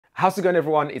How's it going,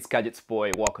 everyone? It's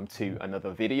GadgetsBoy. Welcome to another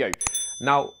video.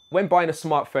 Now, when buying a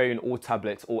smartphone or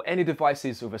tablet or any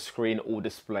devices with a screen or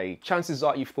display, chances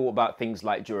are you've thought about things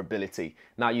like durability.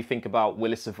 Now you think about,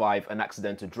 will it survive an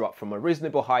accidental drop from a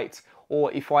reasonable height?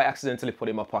 Or if I accidentally put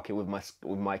it in my pocket with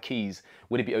my keys,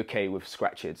 would it be okay with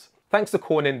scratches? Thanks to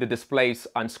Corning, the displays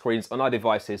and screens on our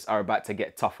devices are about to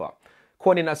get tougher.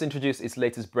 Corning has introduced its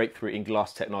latest breakthrough in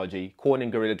glass technology,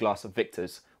 Corning Gorilla Glass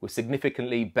Victus, with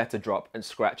significantly better drop and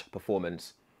scratch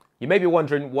performance. You may be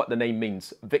wondering what the name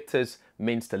means. Victus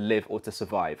means to live or to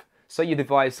survive, so your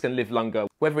device can live longer,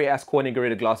 whether it has Corning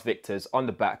Gorilla Glass Victus on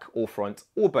the back or front,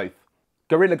 or both.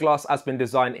 Gorilla Glass has been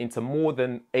designed into more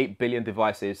than 8 billion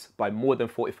devices by more than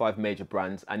 45 major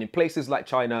brands, and in places like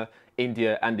China,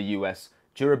 India and the US,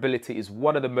 durability is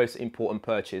one of the most important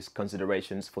purchase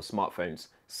considerations for smartphones,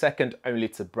 second only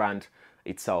to brand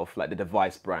itself, like the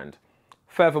device brand.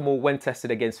 Furthermore, when tested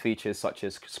against features such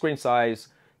as screen size,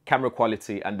 camera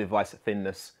quality and device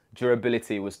thinness,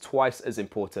 durability was twice as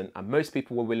important, and most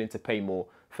people were willing to pay more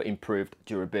for improved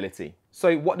durability.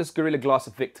 So what does Gorilla Glass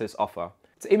Victus offer?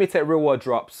 To imitate real-world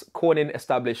drops, Corning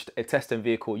established a testing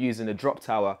vehicle using a drop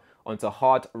tower onto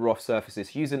hard, rough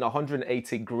surfaces using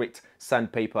 180 grit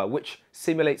sandpaper, which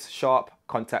simulates sharp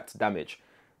contact damage.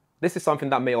 This is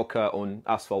something that may occur on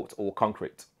asphalt or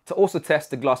concrete. To also test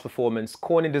the glass performance,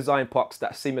 Corning designed pucks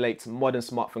that simulate modern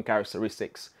smartphone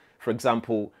characteristics, for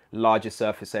example, larger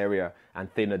surface area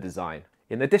and thinner design.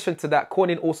 In addition to that,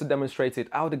 Corning also demonstrated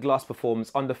how the glass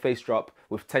performs under face drop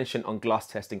with tension on glass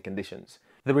testing conditions.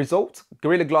 The result?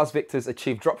 Gorilla Glass Victus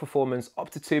achieved drop performance up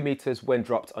to 2 meters when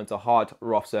dropped onto hard,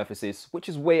 rough surfaces, which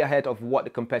is way ahead of what the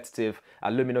competitive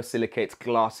aluminosilicate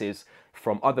glasses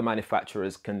from other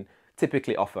manufacturers can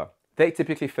typically offer. They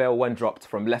typically fail when dropped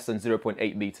from less than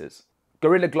 0.8 meters.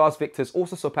 Gorilla Glass Victus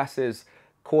also surpasses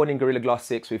Corning Gorilla Glass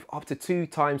 6 with up to 2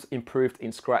 times improved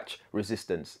in scratch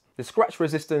resistance. The scratch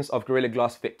resistance of Gorilla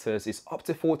Glass Victus is up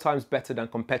to 4 times better than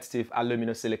competitive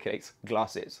aluminosilicate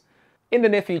glasses. In the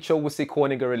near future, we'll see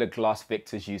Corning Gorilla Glass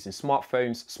Victus used in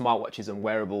smartphones, smartwatches and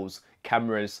wearables,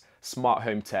 cameras, smart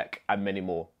home tech and many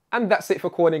more. And that's it for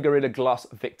Corning Gorilla Glass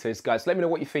Victus. Guys, let me know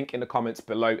what you think in the comments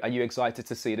below. Are you excited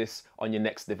to see this on your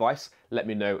next device? Let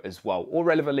me know as well. All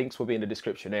relevant links will be in the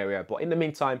description area. But in the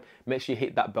meantime, make sure you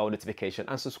hit that bell notification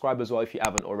and subscribe as well if you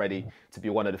haven't already, to be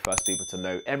one of the first people to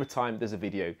know every time there's a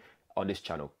video on this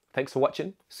channel. Thanks for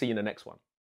watching. See you in the next one.